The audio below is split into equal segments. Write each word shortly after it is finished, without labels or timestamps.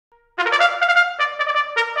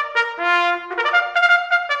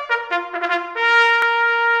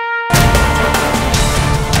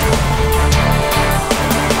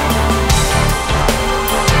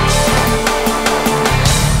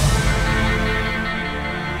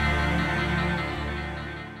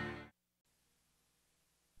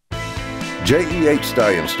JEH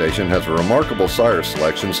Stallion Station has a remarkable sire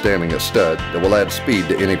selection standing a stud that will add speed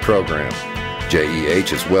to any program.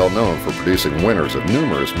 JEH is well known for producing winners of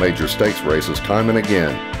numerous major stakes races time and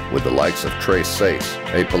again, with the likes of Trace Sace,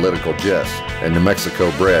 Apolitical Jess, and New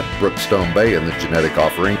Mexico-bred Brookstone Bay in the genetic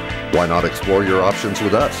offering. Why not explore your options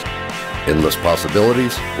with us? Endless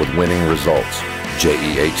possibilities with winning results.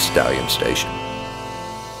 JEH Stallion Station.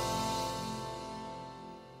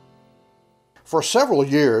 For several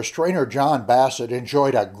years, trainer John Bassett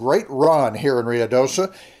enjoyed a great run here in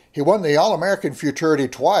Ruidoso. He won the All American Futurity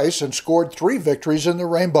twice and scored 3 victories in the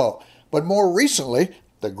Rainbow. But more recently,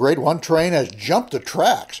 the Grade 1 train has jumped the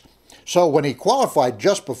tracks. So when he qualified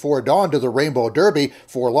just before dawn to the Rainbow Derby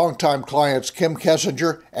for longtime clients Kim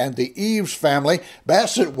Kessinger and the Eves family,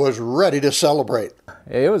 Bassett was ready to celebrate.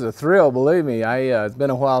 It was a thrill, believe me. It's been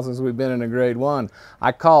a while since we've been in a Grade 1.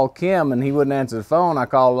 I called Kim and he wouldn't answer the phone. I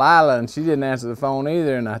called Lila and she didn't answer the phone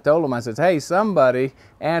either. And I told him, I said, hey, somebody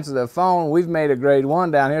answer the phone. We've made a Grade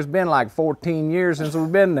 1 down here. It's been like 14 years since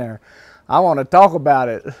we've been there. I want to talk about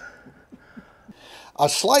it. A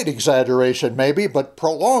slight exaggeration maybe, but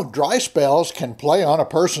prolonged dry spells can play on a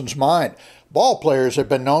person's mind. Ball players have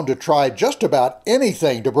been known to try just about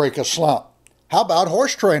anything to break a slump. How about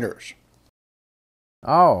horse trainers?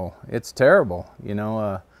 Oh, it's terrible, and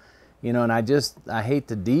I hate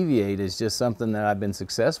to deviate. It's just something that I've been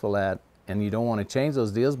successful at, and you don't want to change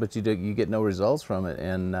those deals, but you get no results from it,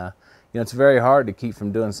 and it's very hard to keep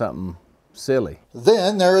from doing something silly.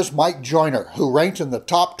 Then there is Mike Joyner, who ranked in the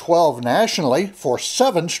top 12 nationally for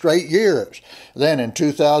 7 straight years. Then in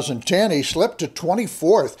 2010, he slipped to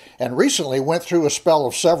 24th and recently went through a spell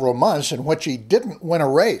of several months in which he didn't win a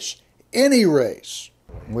race, any race.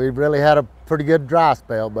 We've really had a pretty good dry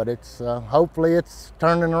spell, but it's hopefully it's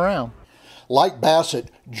turning around. Like Bassett,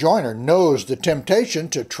 Joyner knows the temptation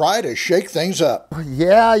to try to shake things up.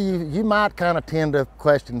 Yeah, you might kind of tend to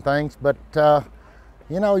question things, but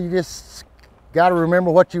you just got to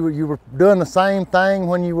remember what you were doing the same thing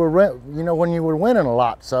when you were winning a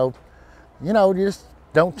lot. So, just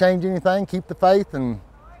don't change anything, keep the faith, and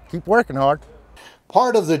keep working hard.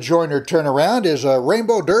 Part of the Joyner turnaround is a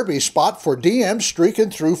Rainbow Derby spot for DM Streaking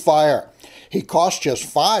Through Fire. He cost just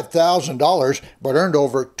 $5,000, but earned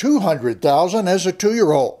over $200,000 as a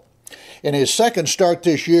 2-year-old. In his second start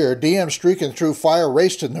this year, DM Streaking Through Fire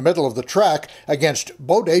raced in the middle of the track against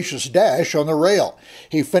Bodacious Dash on the rail.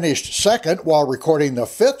 He finished second while recording the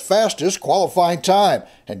 5th fastest qualifying time,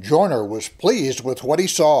 and Joyner was pleased with what he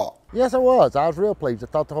saw. Yes, I was. I was real pleased. I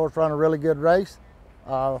thought the horse ran a really good race.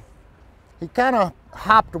 He kind of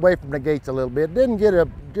hopped away from the gates a little bit. Didn't get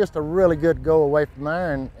just a really good go away from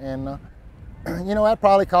there, and that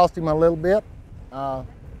probably cost him a little bit.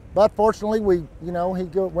 But fortunately, he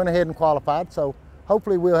went ahead and qualified, so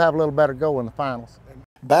hopefully we'll have a little better go in the finals.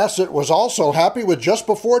 Bassett was also happy with Just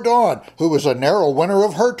Before Dawn, who was a narrow winner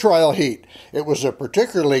of her trial heat. It was a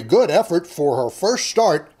particularly good effort for her first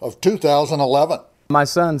start of 2011. My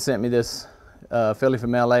son sent me this filly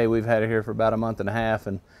from LA. We've had her here for about a month and a half,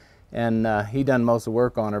 and he done most of the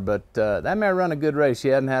work on her, but that mare run a good race. She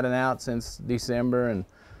hadn't had an out since December, and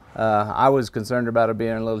I was concerned about her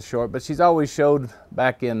being a little short, but she's always showed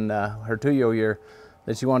back in her 2-year-old year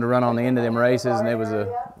that she wanted to run on the end of them races, and it was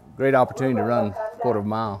a great opportunity to run a quarter of a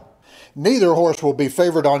mile. Neither horse will be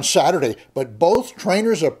favored on Saturday, but both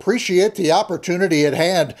trainers appreciate the opportunity at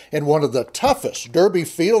hand in one of the toughest Derby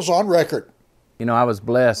fields on record. I was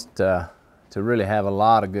blessed to really have a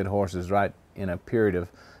lot of good horses right in a period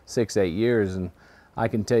of 6-8 years, and I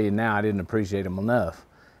can tell you now I didn't appreciate them enough,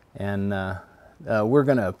 and we're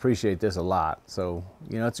going to appreciate this a lot. So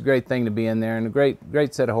it's a great thing to be in there, and a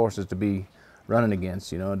great set of horses to be running against.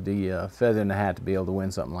 The feather in the hat to be able to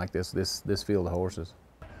win something like this field of horses.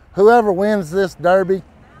 Whoever wins this Derby,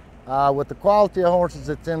 with the quality of horses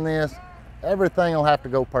that's in this, everything will have to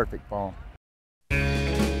go perfect for them.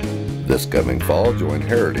 This coming fall, join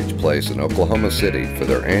Heritage Place in Oklahoma City for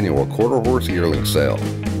their annual quarter horse yearling sale.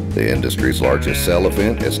 The industry's largest sale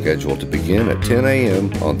event is scheduled to begin at 10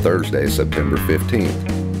 a.m. on Thursday, September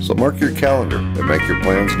 15th. So mark your calendar and make your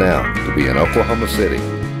plans now to be in Oklahoma City.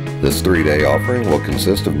 This 3-day offering will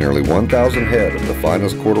consist of nearly 1,000 head of the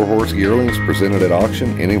finest quarter horse yearlings presented at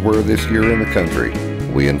auction anywhere this year in the country.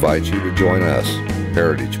 We invite you to join us,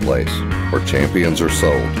 Heritage Place, where champions are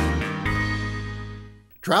sold.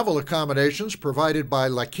 Travel accommodations provided by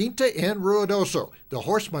La Quinta in Ruidoso, the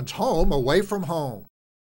horseman's home away from home.